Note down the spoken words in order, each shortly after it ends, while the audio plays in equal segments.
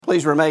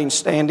Please remain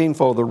standing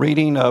for the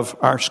reading of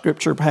our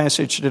scripture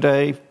passage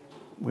today.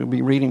 We'll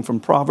be reading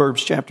from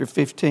Proverbs chapter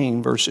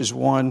 15, verses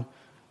 1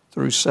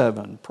 through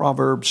 7.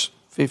 Proverbs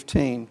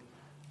 15,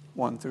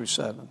 1 through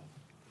 7.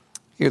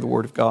 Hear the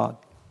word of God.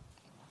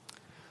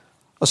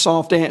 A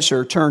soft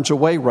answer turns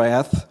away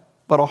wrath,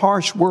 but a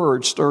harsh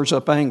word stirs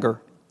up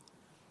anger.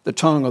 The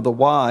tongue of the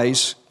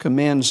wise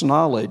commends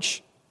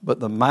knowledge, but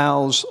the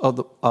mouths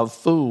of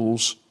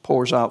fools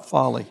pours out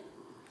folly.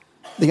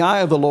 The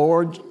eyes of the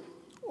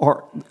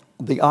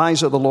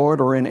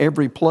Lord are in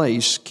every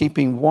place,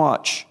 keeping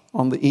watch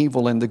on the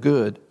evil and the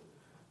good.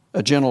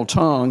 A gentle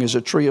tongue is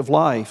a tree of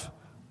life,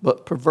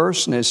 but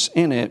perverseness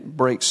in it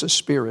breaks the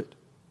spirit.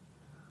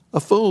 A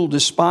fool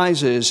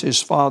despises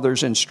his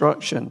father's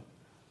instruction,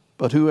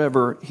 but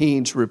whoever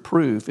heeds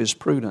reproof is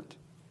prudent.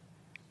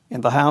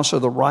 In the house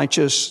of the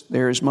righteous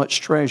there is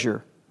much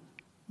treasure,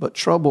 but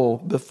trouble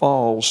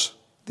befalls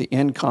the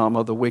income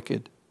of the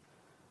wicked.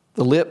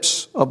 The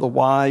lips of the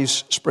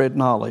wise spread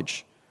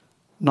knowledge,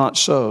 not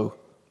so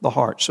the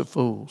hearts of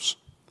fools.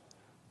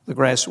 The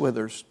grass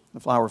withers,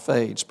 the flower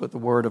fades, but the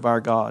word of our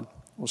God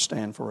will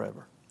stand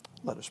forever.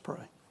 Let us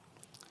pray.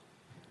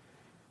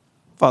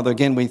 Father,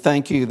 again, we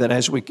thank you that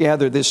as we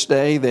gather this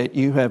day, that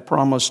you have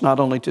promised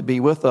not only to be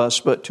with us,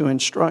 but to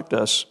instruct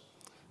us.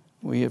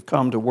 We have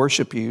come to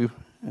worship you.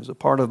 As a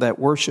part of that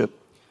worship,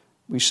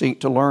 we seek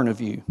to learn of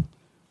you.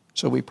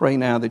 So we pray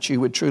now that you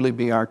would truly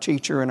be our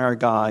teacher and our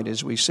guide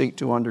as we seek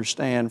to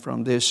understand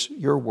from this,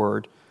 your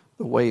word,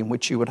 the way in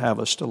which you would have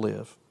us to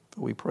live.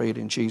 We pray it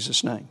in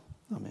Jesus' name.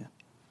 Amen.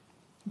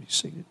 Be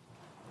seated.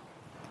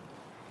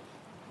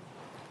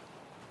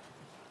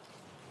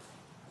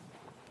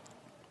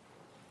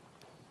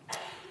 The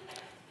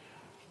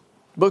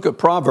book of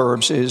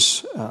Proverbs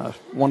is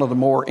one of the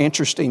more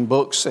interesting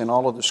books in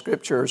all of the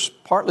scriptures,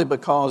 partly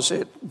because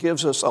it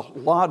gives us a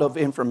lot of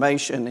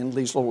information in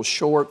these little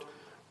short,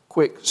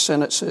 quick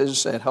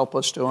sentences that help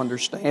us to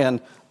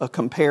understand a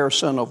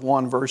comparison of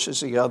one versus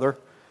the other.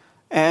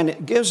 And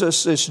it gives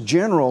us this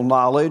general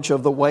knowledge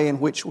of the way in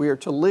which we are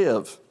to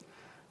live.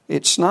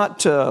 It's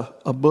not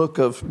a book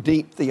of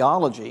deep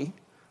theology,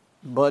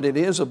 but it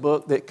is a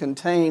book that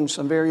contains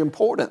some very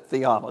important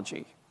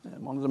theology.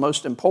 And one of the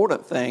most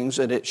important things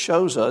that it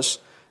shows us,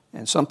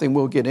 and something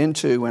we'll get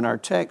into in our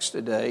text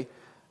today,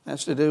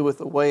 has to do with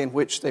the way in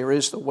which there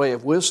is the way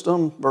of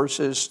wisdom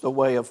versus the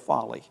way of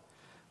folly.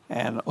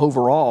 And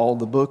overall,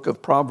 the book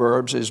of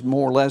Proverbs is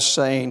more or less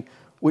saying,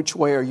 which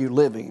way are you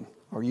living?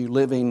 Are you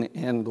living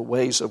in the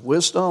ways of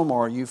wisdom,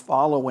 or are you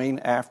following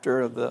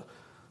after the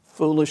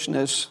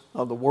foolishness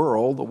of the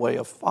world, the way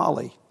of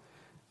folly?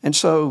 And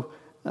so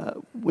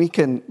we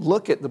can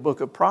look at the book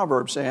of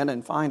Proverbs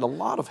and find a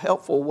lot of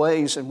helpful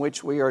ways in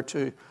which we are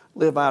to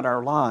live out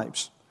our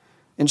lives.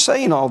 In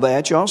saying all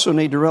that, you also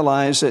need to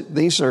realize that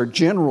these are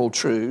general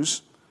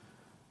truths.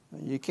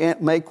 You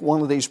can't make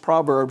one of these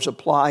proverbs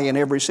apply in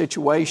every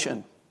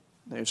situation.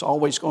 There's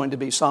always going to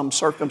be some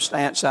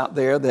circumstance out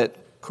there that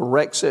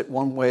corrects it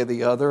one way or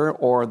the other,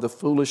 or the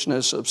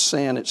foolishness of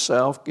sin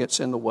itself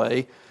gets in the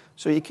way.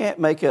 So you can't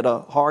make it a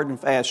hard and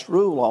fast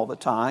rule all the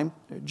time.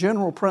 They're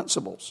general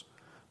principles,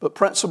 but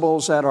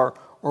principles that are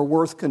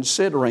worth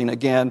considering,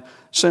 again,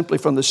 simply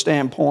from the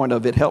standpoint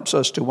of it helps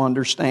us to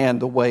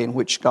understand the way in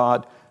which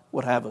God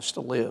would have us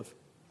to live.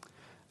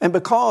 And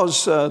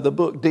because the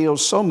book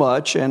deals so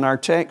much, and our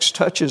text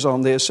touches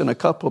on this in a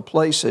couple of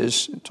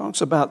places, it talks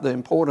about the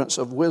importance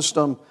of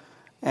wisdom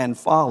and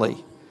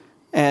folly.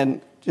 And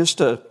just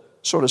to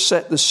sort of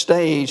set the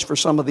stage for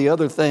some of the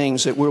other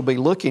things that we'll be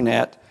looking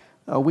at,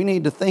 we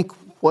need to think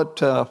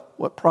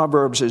what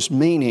Proverbs is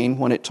meaning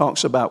when it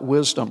talks about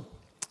wisdom.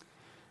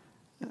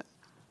 If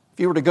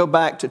you were to go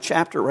back to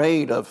chapter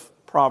 8 of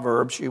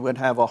Proverbs, you would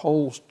have a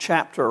whole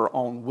chapter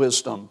on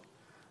wisdom.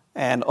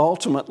 And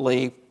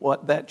ultimately,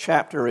 what that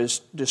chapter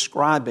is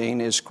describing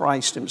is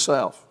Christ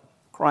himself,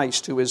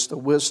 Christ who is the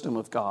wisdom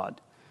of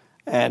God.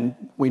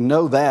 And we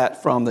know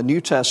that from the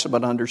New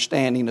Testament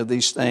understanding of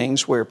these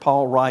things, where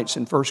Paul writes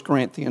in 1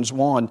 Corinthians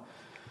 1,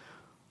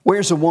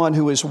 "Where's the one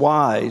who is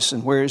wise,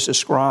 and where is the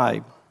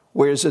scribe?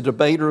 Where is the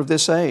debater of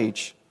this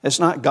age? Has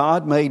not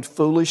God made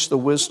foolish the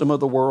wisdom of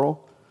the world?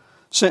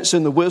 Since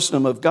in the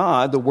wisdom of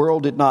God, the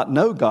world did not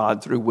know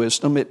God through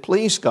wisdom, it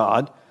pleased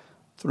God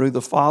through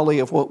the folly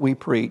of what we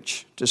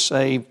preach to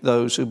save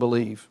those who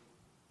believe.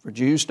 For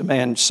Jews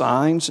demand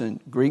signs and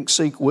Greeks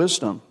seek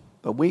wisdom,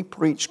 but we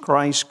preach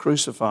Christ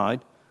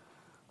crucified,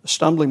 a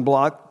stumbling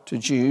block to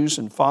Jews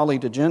and folly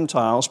to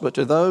Gentiles, but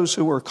to those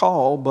who are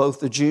called,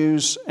 both the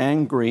Jews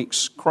and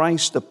Greeks,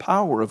 Christ the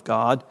power of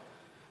God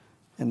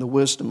and the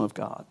wisdom of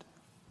God."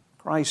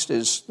 Christ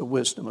is the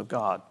wisdom of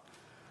God.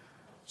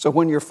 So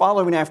when you're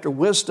following after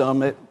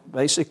wisdom, it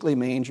basically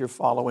means you're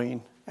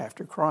following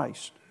after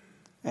Christ.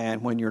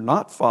 And when you're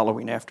not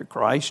following after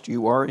Christ,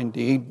 you are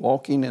indeed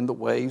walking in the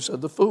ways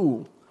of the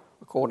fool,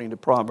 according to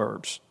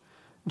Proverbs.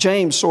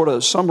 James sort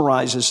of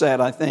summarizes that,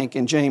 I think,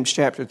 in James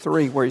chapter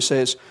 3, where he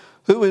says,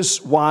 "Who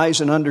is wise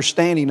and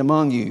understanding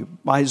among you?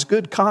 By his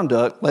good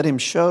conduct, let him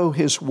show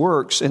his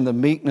works in the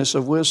meekness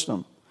of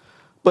wisdom.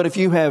 But if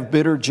you have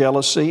bitter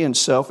jealousy and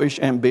selfish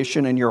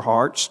ambition in your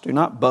hearts, do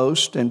not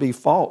boast and be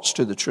false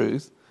to the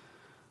truth.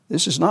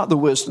 This is not the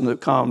wisdom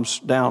that comes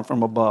down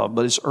from above,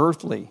 but is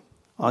earthly,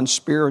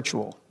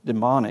 unspiritual,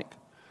 demonic.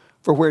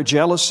 For where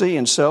jealousy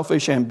and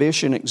selfish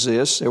ambition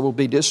exists, there will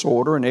be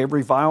disorder and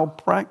every vile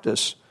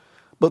practice.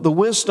 But the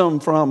wisdom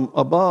from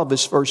above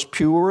is first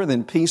pure,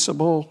 then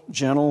peaceable,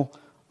 gentle,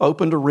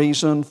 open to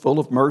reason, full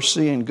of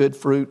mercy and good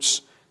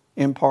fruits,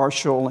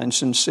 impartial and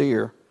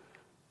sincere.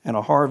 And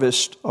a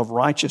harvest of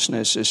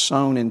righteousness is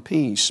sown in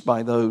peace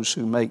by those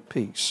who make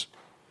peace.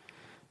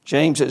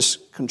 James is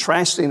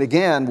contrasting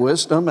again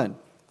wisdom and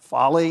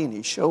folly, and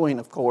he's showing,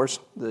 of course,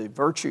 the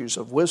virtues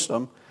of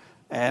wisdom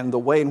and the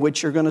way in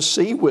which you're going to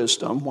see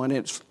wisdom when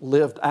it's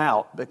lived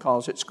out,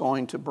 because it's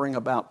going to bring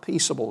about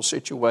peaceable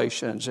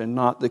situations and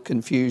not the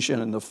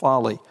confusion and the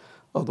folly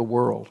of the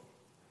world.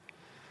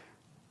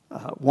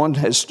 One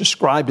has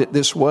described it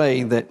this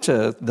way,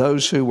 that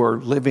those who are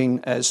living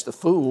as the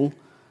fool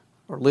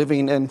are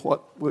living in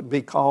what would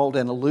be called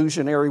an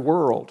illusionary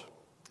world.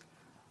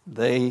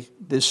 They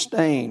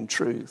disdain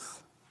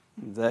truth.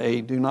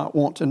 They do not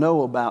want to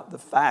know about the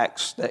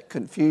facts that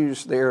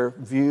confuse their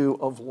view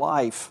of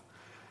life.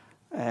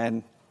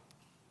 And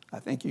I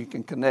think you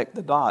can connect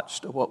the dots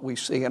to what we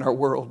see in our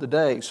world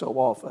today so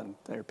often.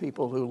 There are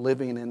people who are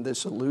living in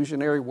this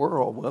illusionary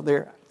world. Well,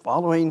 they're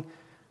following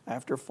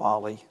after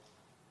folly,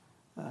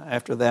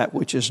 after that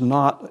which is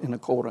not in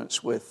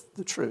accordance with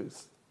the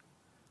truth.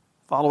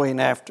 Following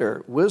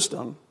after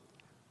wisdom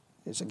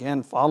is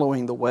again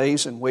following the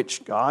ways in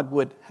which God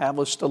would have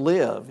us to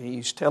live.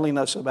 He's telling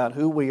us about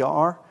who we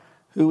are,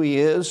 who He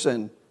is,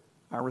 and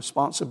our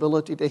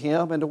responsibility to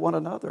Him and to one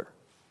another.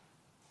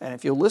 And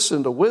if you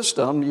listen to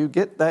wisdom, you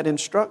get that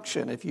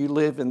instruction. If you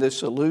live in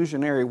this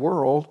illusionary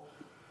world,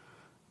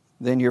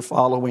 then you're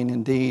following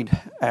indeed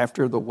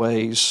after the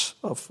ways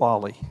of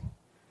folly.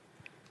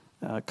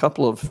 A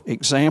couple of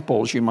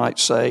examples, you might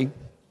say.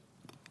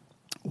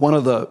 One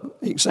of the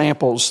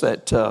examples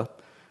that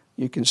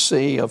you can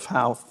see of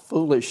how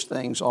foolish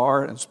things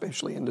are, and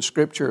especially in the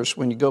Scriptures,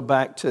 when you go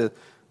back to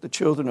the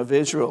children of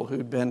Israel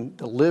who'd been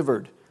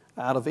delivered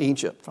out of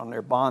Egypt from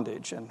their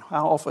bondage. And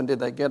how often did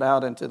they get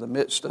out into the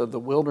midst of the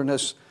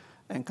wilderness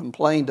and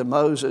complain to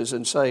Moses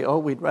and say, oh,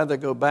 we'd rather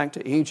go back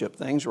to Egypt.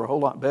 Things were a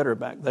whole lot better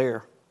back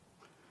there.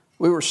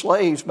 We were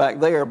slaves back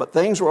there, but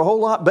things were a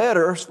whole lot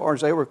better as far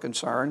as they were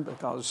concerned,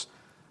 because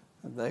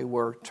they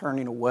were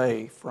turning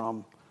away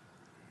from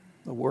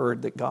the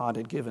word that God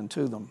had given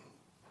to them.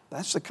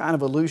 That's the kind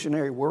of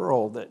illusionary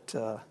world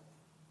that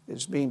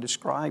is being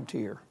described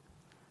here.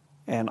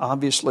 And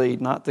obviously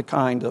not the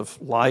kind of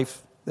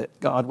life that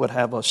God would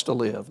have us to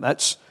live.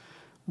 That's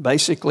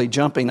basically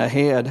jumping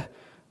ahead,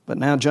 but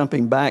now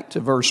jumping back to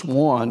verse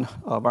 1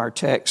 of our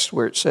text,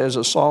 where it says,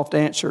 a soft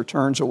answer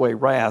turns away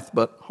wrath,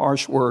 but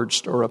harsh words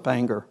stir up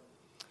anger.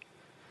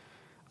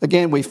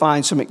 Again, we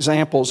find some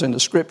examples in the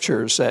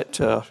Scriptures that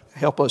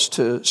help us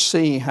to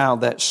see how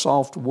that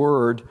soft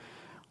word,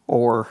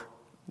 or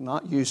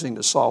not using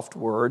the soft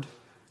word,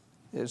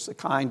 is the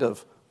kind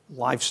of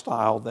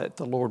lifestyle that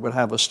the Lord would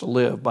have us to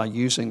live by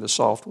using the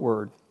soft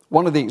word.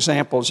 One of the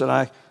examples that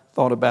I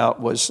thought about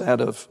was that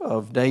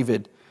of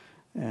David.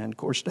 And of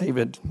course,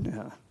 David,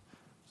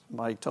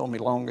 somebody told me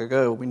long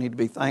ago, we need to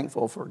be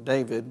thankful for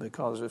David,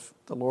 because if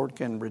the Lord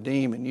can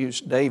redeem and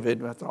use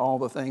David after all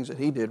the things that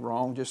he did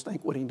wrong, just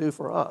think what He can do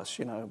for us.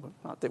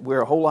 Not that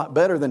we're a whole lot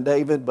better than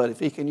David, but if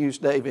He can use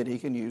David, He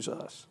can use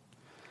us.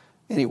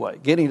 Anyway,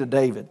 getting to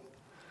David.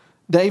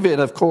 David,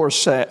 of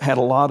course, had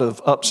a lot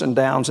of ups and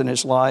downs in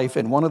his life,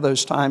 and one of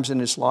those times in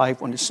his life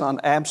when his son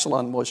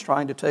Absalom was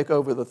trying to take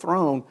over the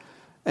throne,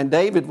 and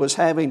David was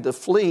having to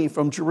flee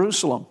from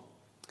Jerusalem.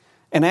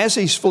 And as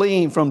he's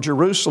fleeing from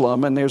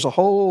Jerusalem, and there's a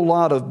whole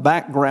lot of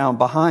background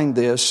behind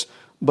this,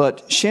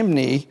 but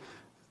Shimei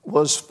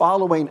was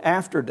following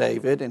after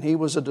David, and he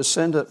was a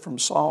descendant from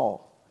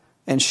Saul.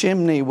 And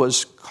Shimei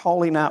was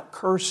calling out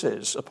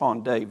curses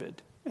upon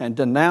David and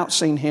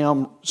denouncing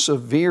him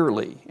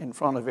severely in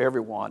front of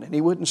everyone, and he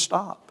wouldn't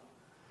stop.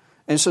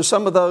 And so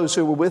some of those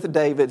who were with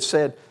David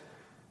said,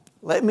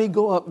 let me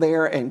go up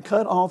there and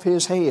cut off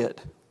his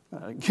head,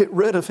 get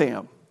rid of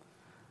him.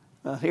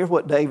 Here's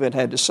what David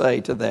had to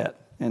say to that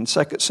in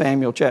 2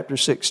 Samuel chapter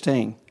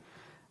 16.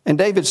 And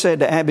David said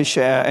to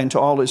Abishai and to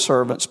all his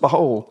servants,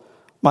 behold,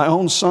 my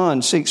own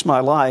son seeks my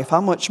life.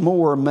 How much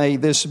more may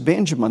this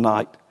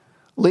Benjaminite?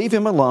 Leave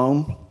him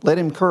alone, let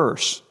him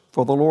curse,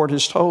 for the Lord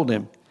has told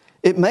him.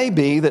 It may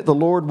be that the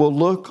Lord will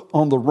look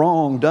on the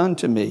wrong done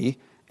to me,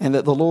 and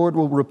that the Lord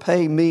will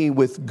repay me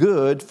with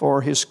good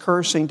for his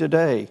cursing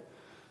today.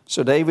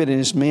 So David and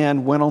his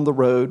men went on the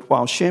road,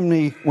 while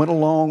Shimei went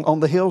along on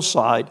the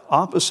hillside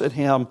opposite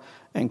him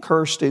and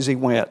cursed as he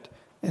went,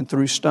 and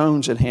threw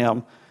stones at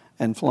him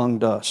and flung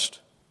dust.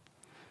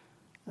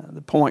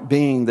 The point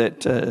being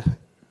that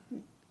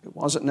it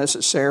wasn't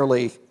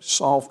necessarily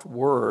soft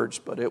words,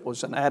 but it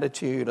was an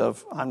attitude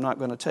of, I'm not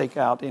going to take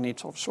out any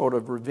sort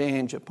of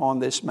revenge upon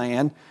this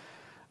man.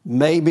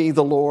 Maybe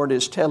the Lord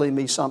is telling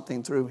me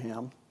something through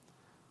him.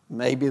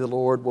 Maybe the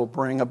Lord will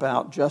bring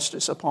about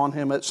justice upon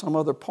him at some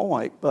other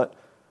point. But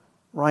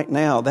right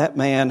now, that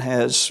man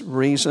has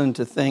reason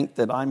to think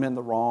that I'm in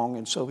the wrong,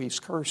 and so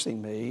he's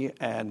cursing me,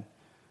 and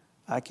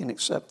I can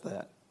accept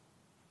that.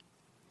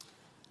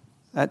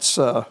 That's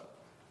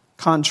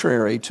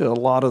contrary to a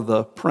lot of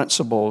the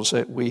principles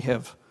that we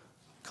have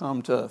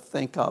come to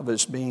think of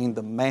as being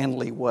the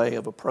manly way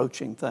of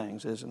approaching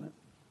things, isn't it?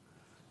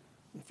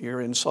 If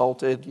you're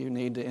insulted, you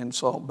need to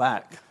insult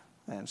back.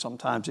 And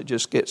sometimes it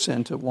just gets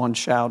into one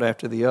shout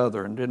after the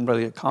other and didn't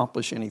really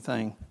accomplish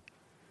anything.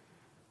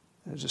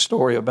 There's a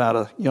story about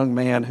a young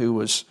man who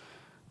was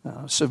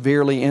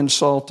severely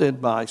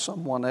insulted by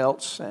someone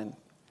else, and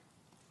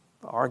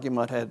the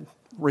argument had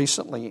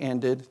recently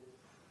ended.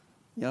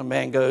 The young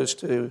man goes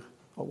to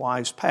a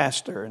wise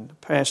pastor, and the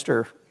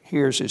pastor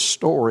hears his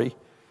story.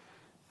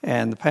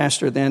 And the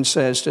pastor then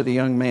says to the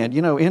young man,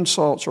 you know,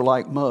 insults are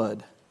like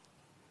mud.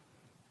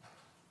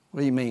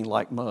 What do you mean,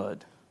 like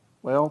mud?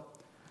 Well,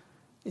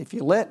 if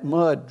you let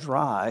mud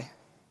dry,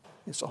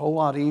 it's a whole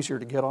lot easier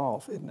to get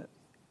off, isn't it?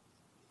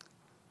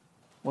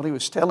 What he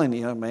was telling the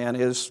young man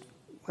is,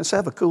 let's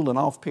have a cooling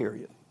off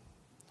period.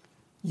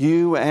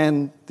 You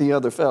and the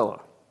other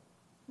fella.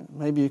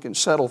 Maybe you can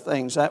settle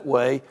things that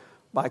way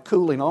by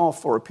cooling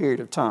off for a period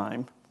of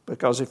time,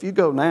 because if you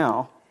go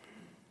now,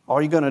 all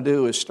you're going to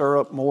do is stir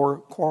up more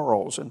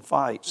quarrels and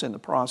fights in the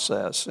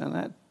process, and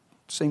that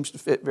seems to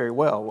fit very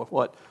well with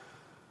what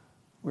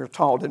we're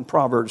taught in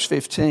Proverbs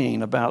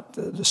 15 about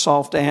the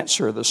soft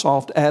answer, the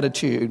soft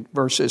attitude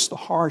versus the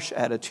harsh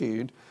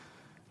attitude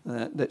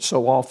that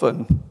so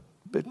often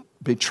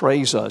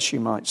betrays us, you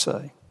might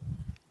say.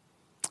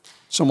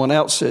 Someone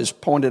else has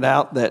pointed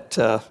out that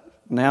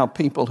now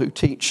people who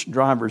teach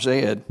driver's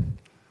ed,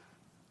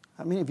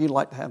 how many of you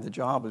like to have the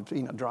job of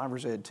being a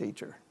driver's ed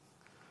teacher?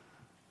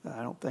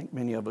 I don't think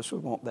many of us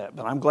would want that,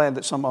 but I'm glad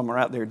that some of them are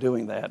out there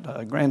doing that.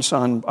 A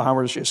grandson of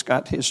ours just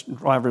got his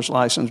driver's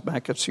license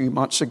back a few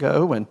months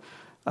ago, and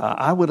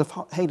I would have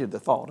hated the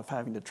thought of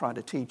having to try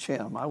to teach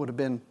him. I would have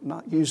been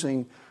not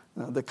using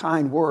the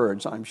kind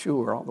words, I'm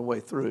sure, all the way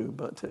through,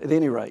 but at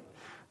any rate,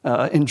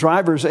 in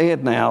driver's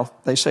ed now,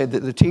 they say that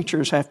the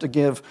teachers have to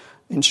give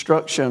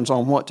instructions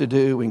on what to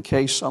do in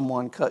case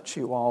someone cuts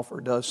you off or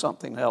does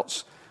something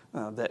else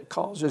that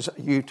causes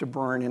you to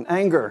burn in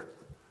anger.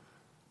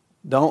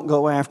 Don't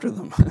go after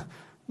them.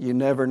 You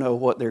never know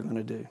what they're going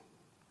to do.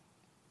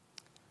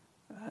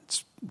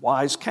 That's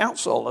wise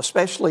counsel,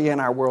 especially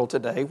in our world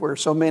today where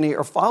so many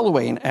are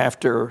following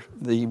after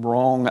the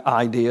wrong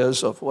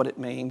ideas of what it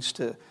means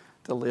to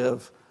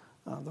live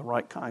the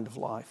right kind of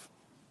life.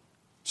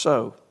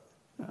 So,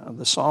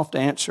 the soft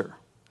answer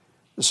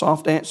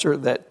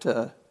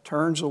that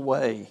turns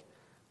away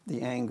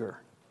the anger.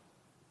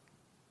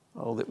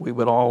 Oh, that we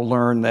would all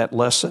learn that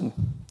lesson.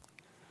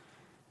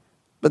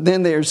 But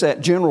then there's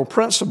that general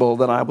principle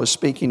that I was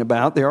speaking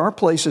about. There are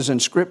places in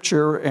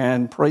Scripture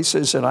and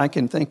places that I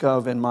can think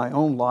of in my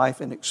own life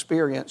and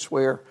experience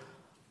where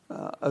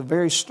a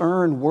very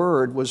stern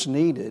word was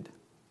needed.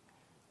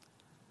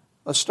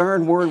 A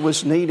stern word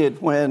was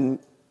needed when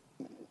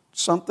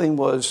something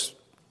was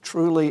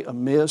truly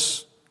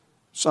amiss,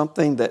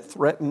 something that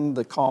threatened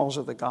the cause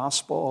of the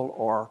gospel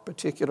or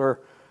particular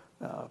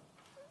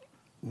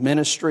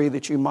ministry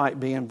that you might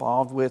be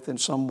involved with in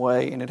some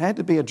way, and it had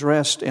to be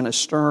addressed in a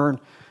stern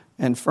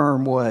and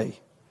firm way.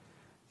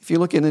 If you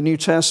look in the New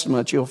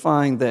Testament, you'll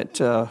find that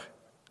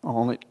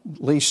on at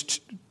least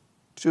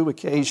two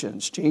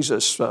occasions,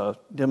 Jesus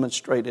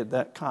demonstrated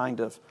that kind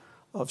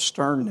of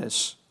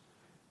sternness.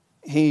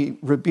 He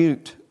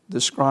rebuked the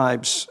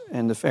scribes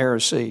and the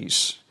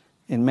Pharisees.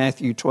 In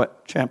Matthew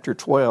chapter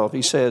 12,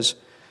 he says,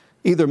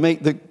 either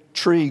make the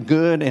tree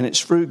good and its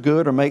fruit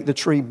good, or make the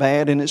tree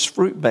bad and its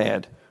fruit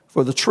bad.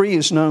 For the tree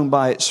is known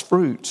by its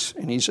fruits.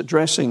 And he's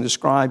addressing the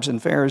scribes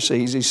and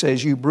Pharisees. He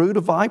says, you brood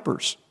of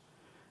vipers,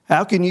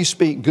 how can you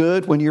speak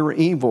good when you're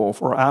evil?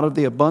 For out of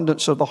the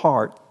abundance of the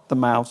heart, the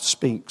mouth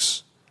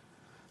speaks.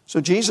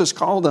 So Jesus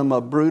called them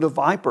a brood of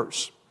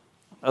vipers.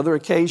 Another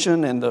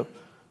occasion in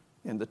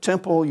the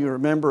temple, you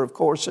remember, of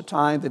course, a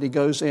time that he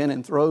goes in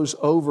and throws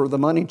over the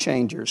money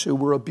changers who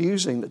were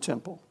abusing the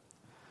temple.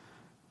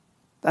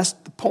 That's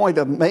the point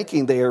I'm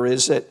making there,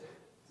 is that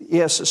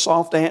yes, a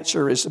soft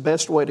answer is the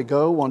best way to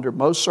go under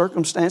most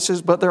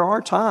circumstances, but there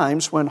are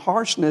times when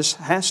harshness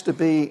has to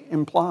be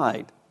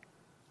implied.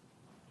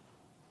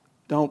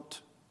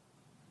 Don't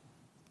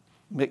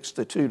mix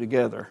the two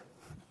together.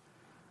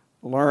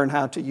 Learn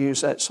how to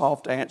use that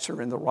soft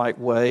answer in the right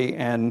way,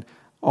 and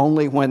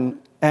only when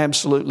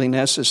absolutely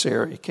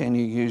necessary can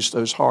you use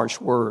those harsh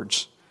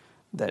words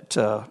that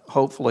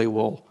hopefully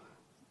will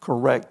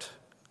correct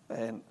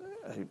an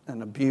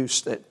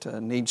abuse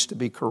that needs to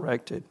be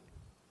corrected.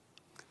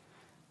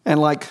 And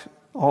like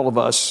all of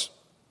us,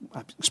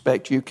 I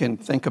expect you can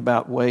think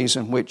about ways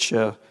in which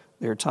there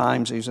are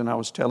times, as I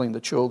was telling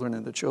the children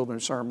in the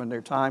children's sermon, there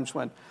are times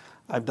when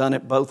I've done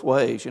it both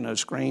ways,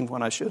 screamed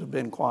when I should have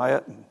been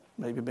quiet and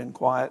maybe been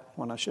quiet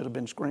when I should have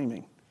been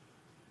screaming.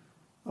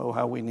 Oh,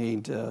 how we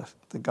need the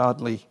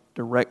godly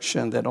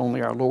direction that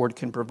only our Lord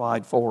can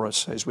provide for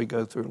us as we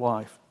go through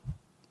life.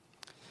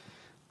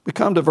 We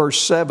come to verse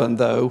 7,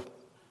 though,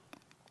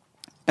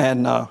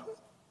 and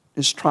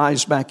this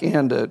ties back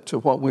into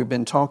what we've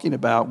been talking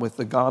about with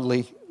the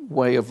godly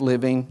way of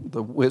living,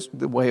 the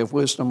way of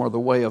wisdom or the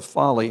way of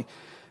folly.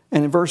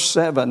 And in verse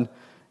 7,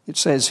 it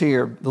says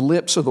here, the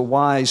lips of the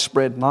wise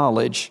spread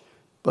knowledge,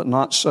 but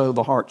not so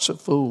the hearts of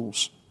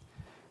fools.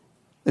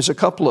 There's a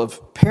couple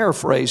of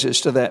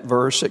paraphrases to that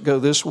verse that go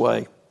this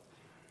way.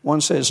 One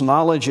says,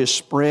 knowledge is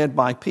spread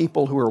by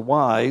people who are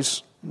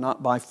wise,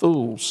 not by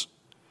fools.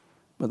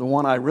 But the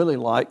one I really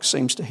like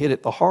seems to hit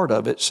at the heart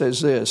of it,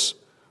 says this,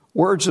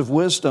 words of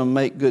wisdom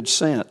make good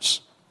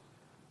sense.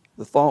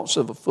 The thoughts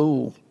of a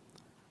fool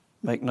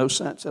make no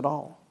sense at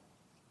all.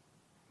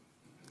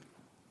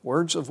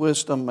 Words of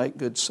wisdom make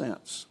good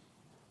sense.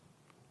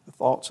 The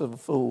thoughts of a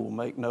fool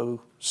make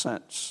no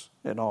sense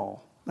at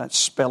all. That's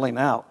spelling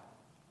out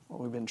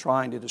what we've been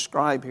trying to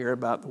describe here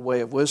about the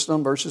way of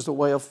wisdom versus the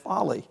way of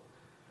folly.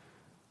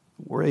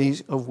 The way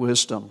of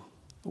wisdom.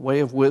 The way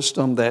of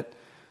wisdom that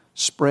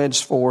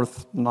spreads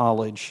forth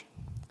knowledge.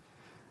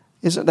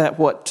 Isn't that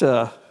what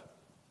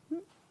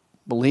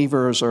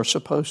believers are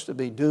supposed to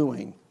be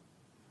doing?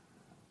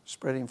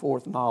 Spreading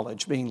forth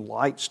knowledge, being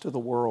lights to the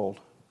world,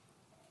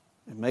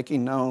 and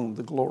making known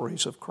the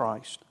glories of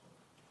Christ.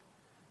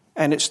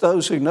 And it's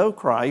those who know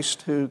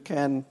Christ who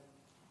can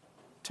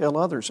tell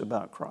others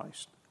about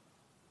Christ.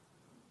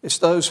 It's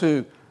those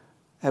who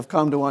have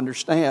come to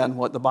understand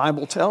what the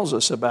Bible tells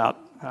us about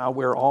how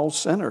we're all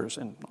sinners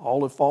and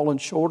all have fallen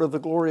short of the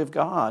glory of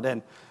God,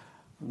 and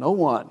no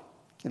one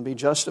can be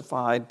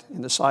justified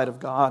in the sight of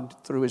God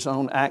through his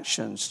own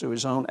actions, through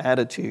his own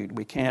attitude.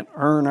 We can't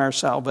earn our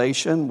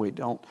salvation. We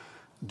don't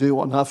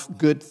do enough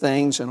good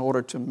things in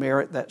order to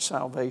merit that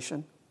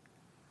salvation.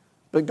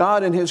 But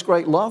God, in his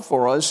great love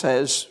for us,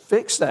 has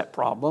fixed that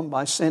problem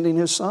by sending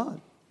his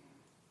Son,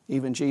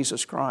 even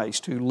Jesus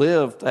Christ, who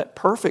lived that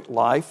perfect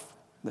life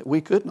that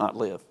we could not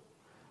live,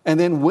 and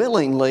then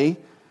willingly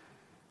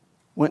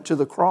went to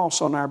the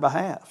cross on our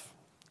behalf,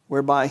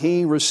 whereby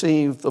he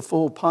received the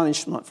full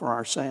punishment for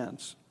our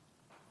sins.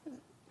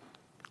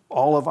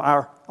 All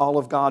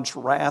of God's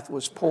wrath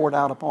was poured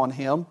out upon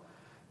him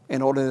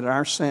in order that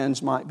our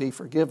sins might be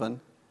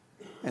forgiven.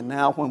 And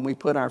now when we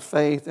put our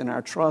faith and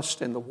our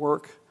trust in the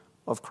work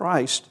of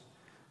Christ,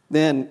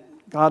 then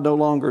God no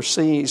longer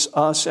sees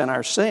us and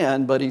our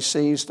sin, but he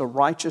sees the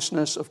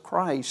righteousness of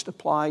Christ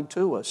applied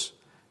to us,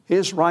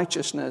 his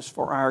righteousness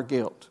for our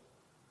guilt.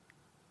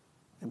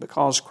 And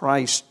because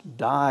Christ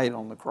died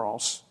on the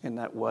cross in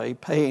that way,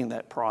 paying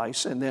that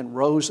price, and then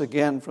rose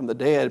again from the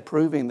dead,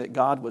 proving that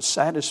God was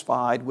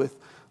satisfied with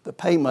the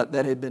payment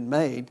that had been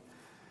made,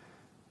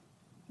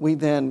 we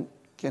then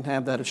can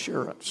have that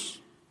assurance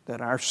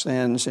that our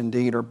sins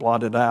indeed are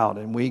blotted out,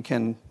 and we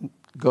can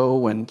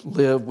go and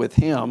live with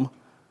him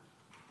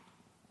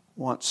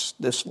once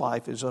this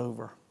life is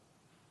over.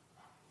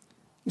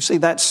 You see,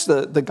 that's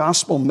the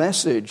gospel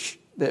message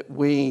that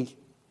we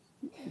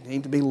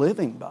need to be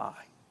living by.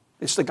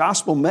 It's the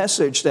gospel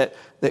message that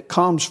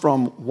comes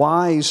from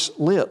wise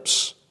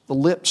lips, the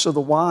lips of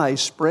the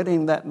wise,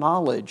 spreading that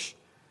knowledge.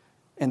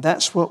 And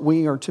that's what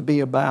we are to be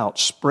about,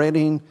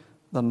 spreading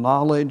the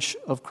knowledge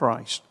of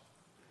Christ.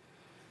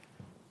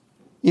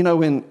 You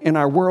know, in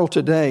our world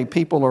today,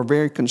 people are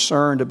very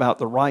concerned about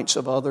the rights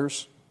of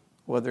others,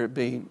 whether it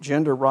be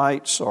gender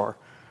rights or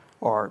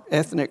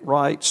ethnic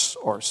rights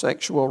or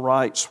sexual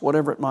rights,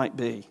 whatever it might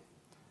be.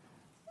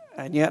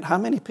 And yet, how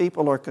many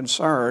people are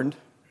concerned,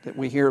 that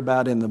we hear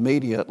about in the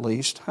media at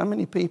least, how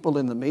many people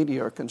in the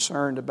media are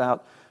concerned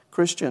about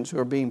Christians who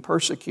are being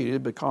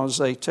persecuted because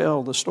they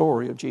tell the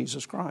story of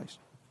Jesus Christ?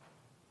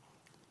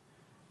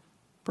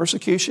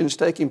 Persecution is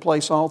taking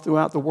place all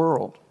throughout the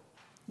world.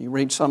 You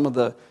read some of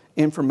the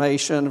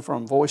information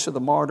from Voice of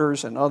the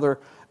Martyrs and other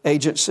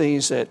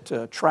agencies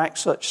that track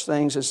such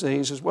things as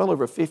these. There's well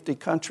over 50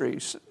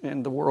 countries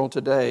in the world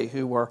today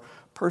who are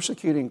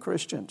persecuting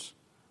Christians.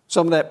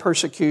 Some of that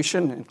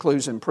persecution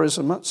includes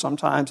imprisonment.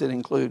 Sometimes it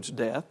includes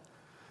death.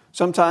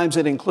 Sometimes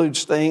it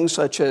includes things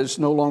such as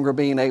no longer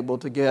being able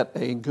to get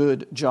a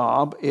good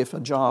job, if a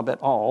job at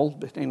all,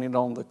 depending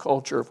on the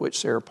culture of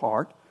which they're a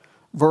part.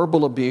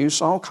 Verbal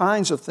abuse, all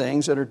kinds of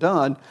things that are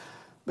done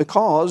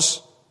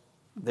because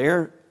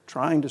they're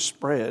trying to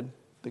spread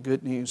the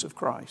good news of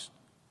Christ.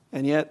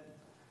 And yet,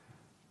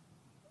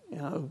 you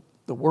know,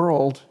 the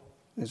world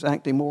is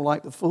acting more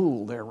like the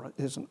fool there,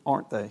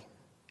 aren't they?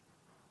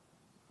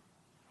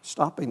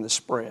 Stopping the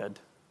spread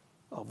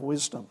of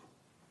wisdom.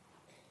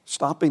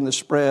 Stopping the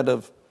spread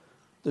of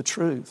the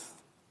truth.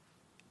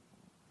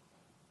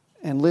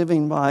 And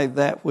living by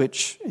that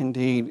which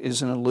indeed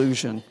is an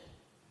illusion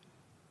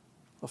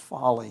of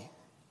folly.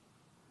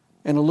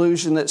 An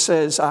illusion that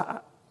says,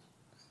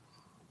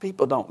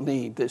 people don't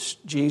need this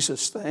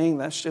Jesus thing.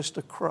 That's just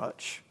a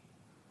crutch.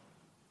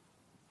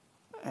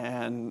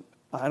 And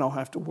I don't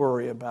have to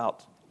worry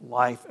about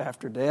life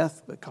after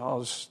death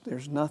because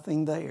there's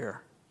nothing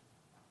there.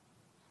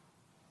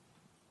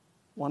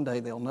 One day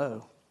they'll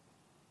know.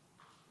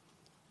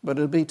 But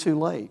it'll be too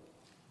late.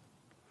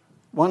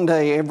 One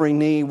day every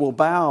knee will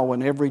bow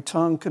and every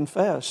tongue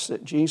confess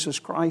that Jesus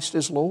Christ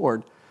is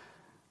Lord.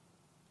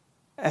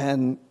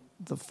 and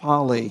the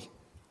folly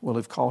will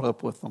have caught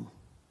up with them.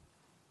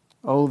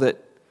 Oh,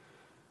 that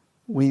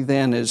we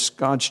then, as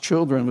God's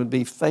children, would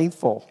be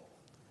faithful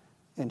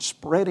in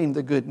spreading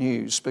the good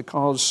news,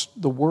 because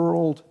the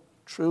world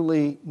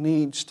truly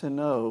needs to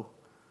know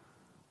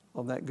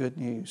of that good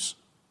news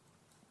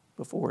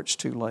before it's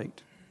too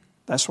late.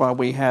 That's why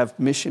we have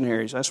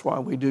missionaries. That's why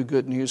we do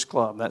Good News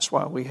Club. That's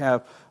why we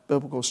have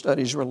Biblical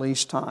Studies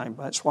Release Time.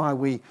 That's why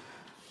we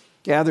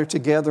gather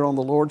together on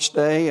the Lord's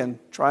Day and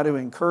try to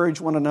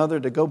encourage one another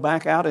to go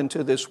back out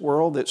into this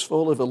world that's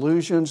full of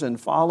illusions and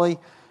folly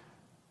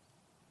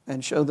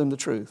and show them the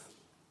truth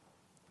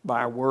by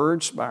our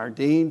words, by our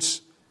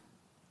deeds,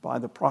 by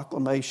the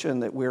proclamation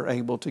that we're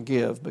able to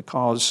give,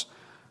 because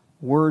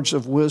words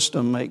of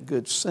wisdom make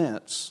good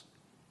sense.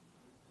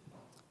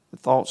 The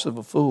thoughts of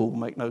a fool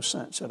make no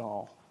sense at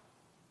all.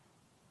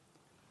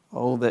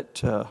 Oh,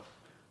 that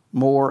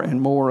more and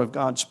more of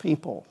God's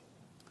people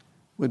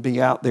would be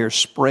out there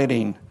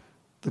spreading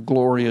the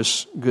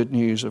glorious good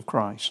news of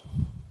Christ.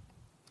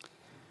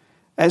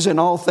 As in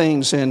all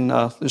things in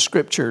the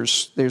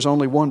Scriptures, there's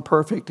only one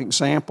perfect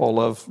example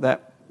of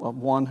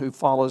one who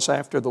follows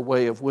after the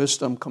way of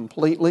wisdom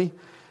completely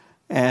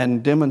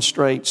and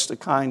demonstrates the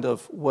kind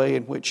of way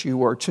in which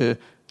you are to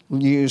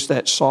use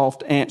that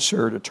soft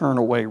answer to turn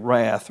away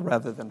wrath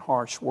rather than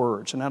harsh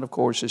words. And that, of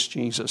course, is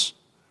Jesus.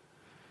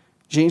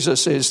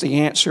 Jesus is the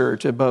answer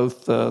to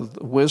both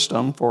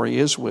wisdom, for He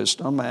is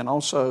wisdom, and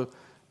also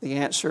the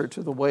answer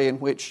to the way in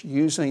which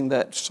using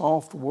that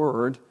soft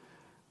word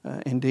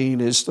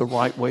indeed is the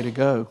right way to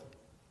go.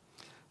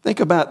 Think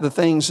about the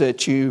things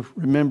that you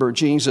remember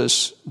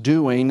Jesus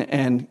doing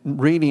and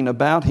reading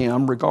about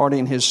Him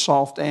regarding His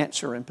soft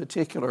answer in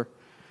particular.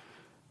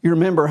 You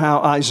remember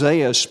how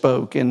Isaiah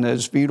spoke in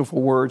those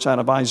beautiful words out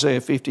of Isaiah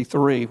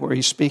 53, where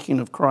he's speaking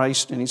of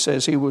Christ, and he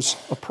says, He was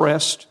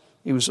oppressed,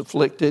 He was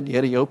afflicted,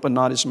 yet He opened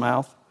not His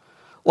mouth.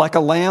 Like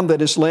a lamb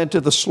that is led to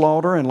the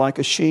slaughter, and like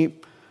a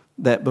sheep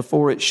that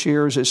before it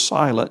shears is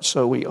silent,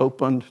 so He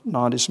opened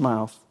not His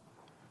mouth.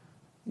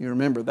 You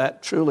remember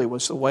that truly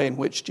was the way in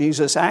which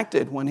Jesus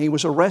acted when He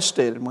was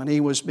arrested and when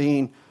He was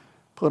being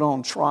put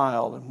on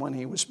trial and when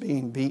He was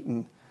being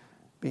beaten,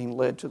 being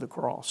led to the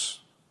cross.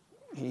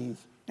 He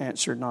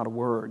answered not a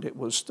word. It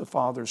was the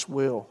Father's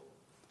will.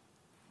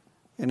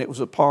 And it was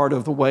a part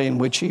of the way in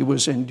which He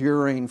was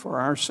enduring for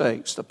our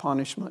sakes the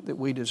punishment that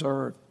we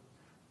deserved.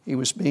 He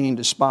was being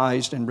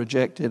despised and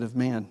rejected of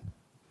men.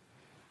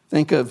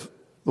 Think of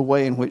the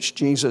way in which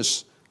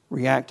Jesus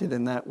reacted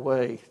in that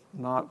way,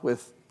 not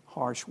with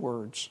harsh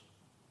words.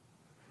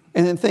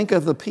 And then think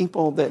of the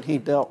people that He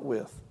dealt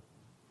with.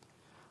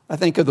 I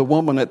think of the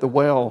woman at the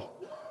well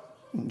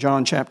in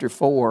John chapter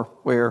 4,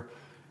 where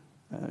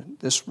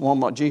this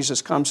woman,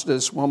 Jesus comes to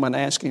this woman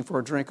asking for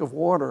a drink of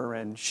water,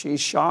 and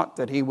she's shocked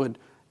that He would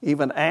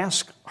even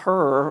ask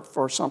her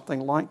for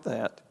something like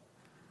that.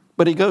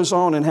 But He goes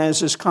on and has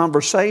this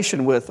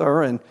conversation with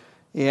her, and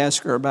He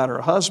asks her about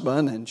her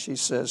husband, and she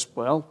says,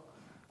 well,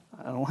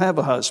 I don't have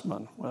a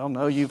husband. Well,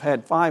 no, you've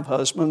had 5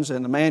 husbands,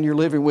 and the man you're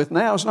living with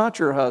now is not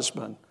your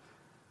husband.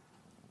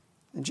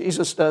 And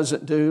Jesus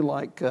doesn't do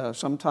like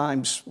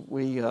sometimes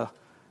we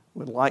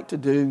would like to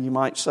do. You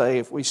might say,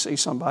 if we see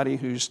somebody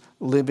who's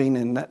living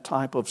in that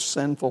type of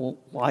sinful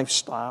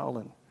lifestyle,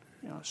 and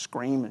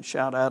scream and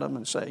shout at them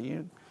and say,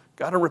 you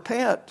got to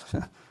repent.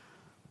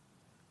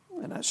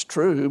 And that's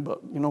true,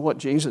 but you know what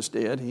Jesus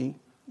did? He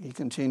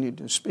continued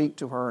to speak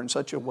to her in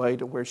such a way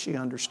to where she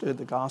understood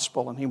the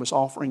gospel, and He was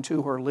offering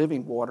to her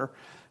living water.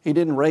 He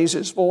didn't raise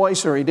His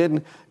voice or He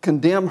didn't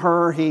condemn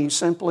her. He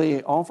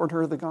simply offered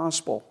her the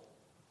gospel.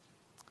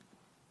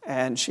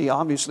 And she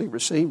obviously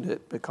received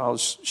it,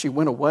 because she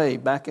went away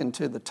back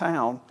into the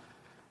town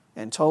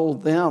and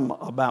told them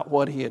about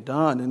what He had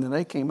done, and then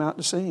they came out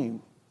to see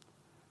Him.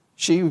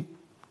 She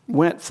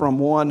went from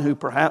one who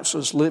perhaps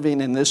was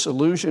living in this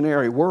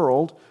illusionary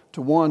world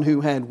to one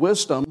who had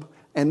wisdom,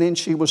 and then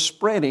she was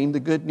spreading the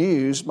good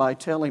news by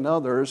telling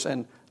others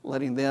and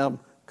letting them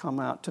come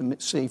out to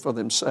see for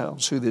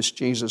themselves who this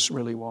Jesus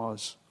really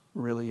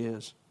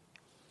is.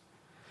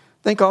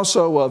 Think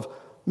also of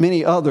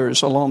many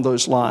others along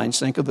those lines.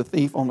 Think of the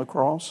thief on the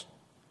cross.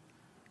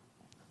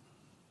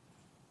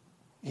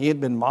 He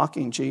had been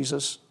mocking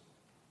Jesus.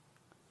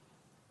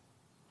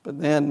 But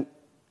then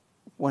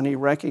when he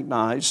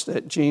recognized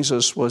that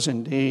Jesus was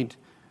indeed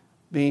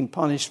being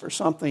punished for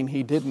something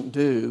he didn't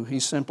do, he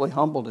simply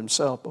humbled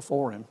himself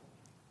before Him.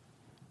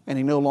 And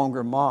he no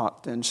longer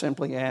mocked and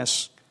simply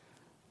asked,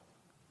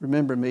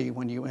 remember me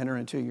when you enter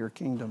into your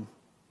kingdom.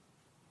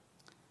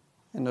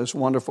 And those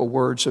wonderful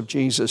words of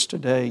Jesus,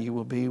 today you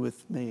will be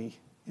with me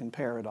in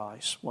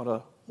paradise. What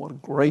a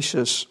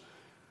gracious,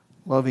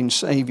 loving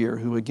Savior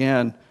who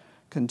again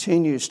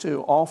continues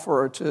to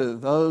offer to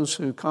those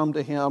who come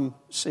to Him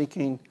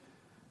seeking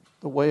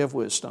the way of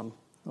wisdom,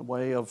 the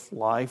way of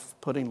life,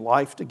 putting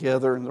life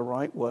together in the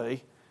right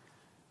way.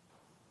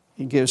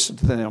 He gives to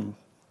them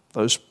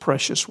those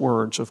precious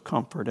words of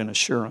comfort and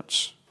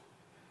assurance.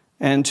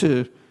 And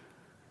to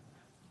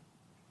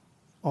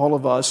all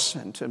of us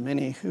and to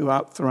many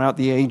throughout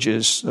the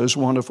ages, those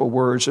wonderful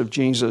words of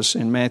Jesus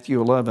in Matthew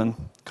 11,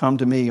 "Come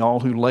to me, all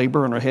who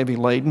labor and are heavy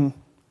laden,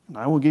 and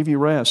I will give you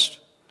rest.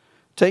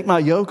 Take my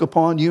yoke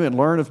upon you and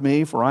learn of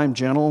me, for I am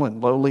gentle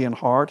and lowly in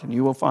heart, and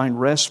you will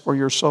find rest for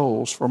your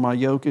souls, for my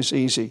yoke is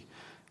easy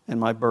and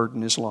my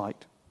burden is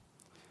light."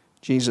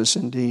 Jesus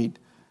indeed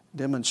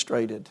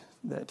demonstrated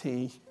that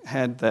he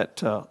had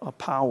that a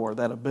power,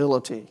 that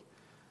ability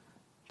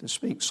to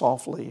speak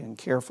softly and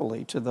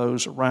carefully to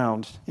those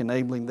around,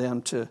 enabling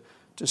them to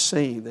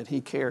see that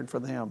he cared for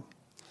them.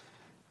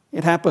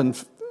 It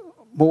happened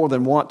more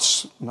than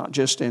once, not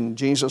just in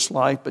Jesus'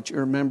 life, but you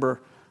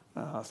remember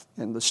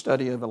in the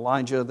study of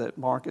Elijah that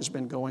Mark has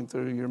been going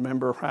through, you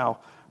remember how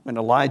when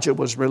Elijah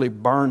was really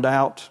burned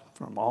out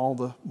from all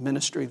the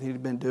ministry that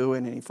he'd been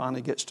doing, and he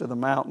finally gets to the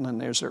mountain, and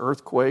there's an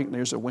earthquake, and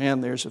there's a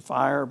wind, there's a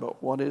fire,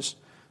 but what is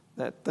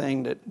that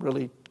thing that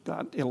really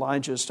got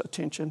Elijah's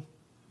attention?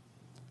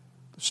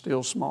 The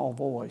still small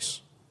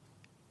voice.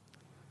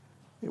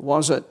 It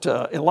wasn't,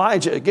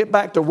 Elijah, get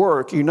back to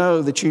work. You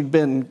know that you'd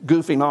been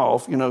goofing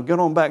off. Get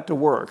on back to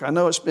work. I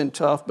know it's been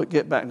tough, but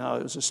get back. No,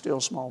 it was a still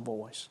small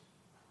voice.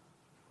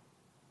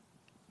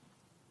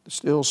 The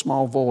still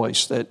small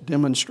voice that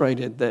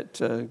demonstrated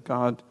that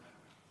God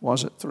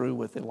wasn't through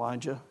with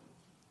Elijah.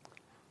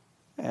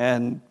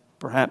 And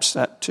perhaps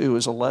that too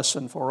is a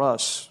lesson for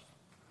us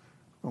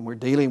when we're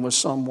dealing with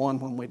someone,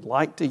 when we'd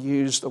like to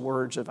use the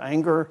words of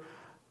anger,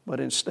 but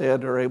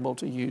instead are able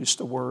to use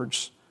the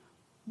words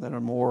that are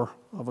more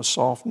of a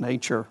soft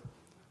nature,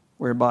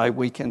 whereby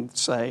we can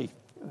say,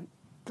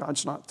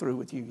 God's not through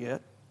with you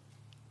yet,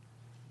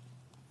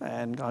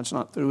 and God's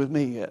not through with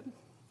me yet.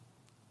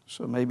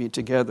 So maybe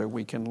together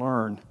we can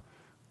learn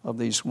of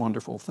these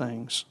wonderful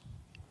things.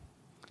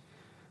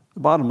 The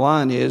bottom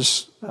line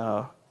is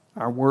our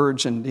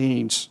words and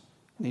deeds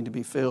need to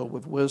be filled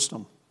with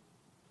wisdom.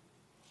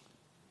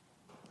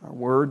 Our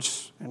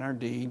words and our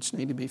deeds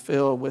need to be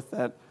filled with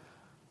that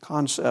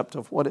concept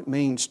of what it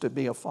means to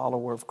be a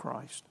follower of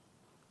Christ.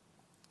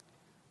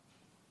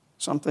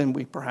 Something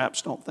we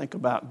perhaps don't think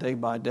about day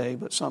by day,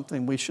 but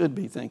something we should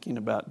be thinking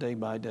about day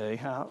by day.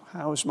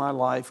 How is my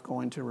life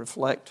going to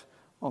reflect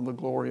on the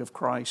glory of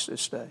Christ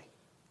this day?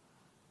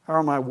 How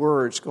are my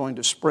words going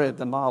to spread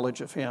the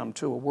knowledge of Him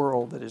to a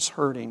world that is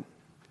hurting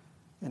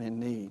and in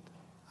need?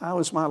 How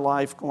is my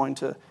life going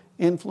to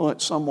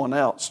influence someone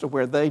else to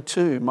where they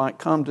too might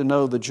come to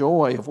know the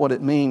joy of what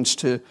it means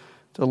to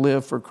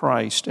live for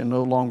Christ and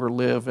no longer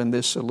live in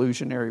this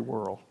illusionary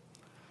world?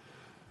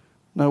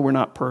 No, we're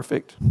not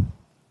perfect.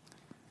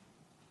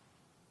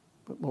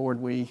 But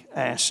Lord, we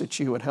ask that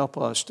you would help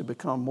us to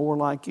become more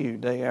like you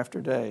day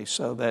after day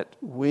so that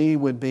we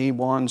would be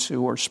ones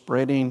who are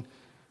spreading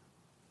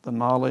the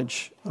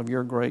knowledge of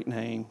your great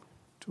name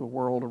to a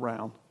world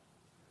around.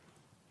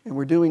 And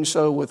we're doing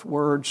so with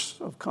words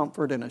of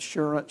comfort and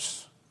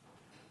assurance,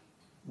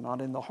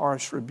 not in the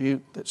harsh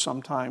rebuke that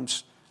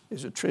sometimes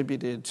is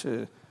attributed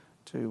to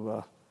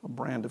a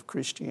brand of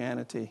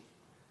Christianity.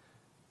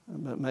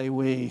 But may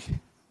we,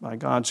 by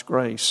God's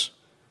grace,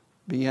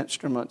 be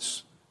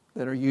instruments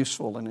that are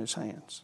useful in His hands.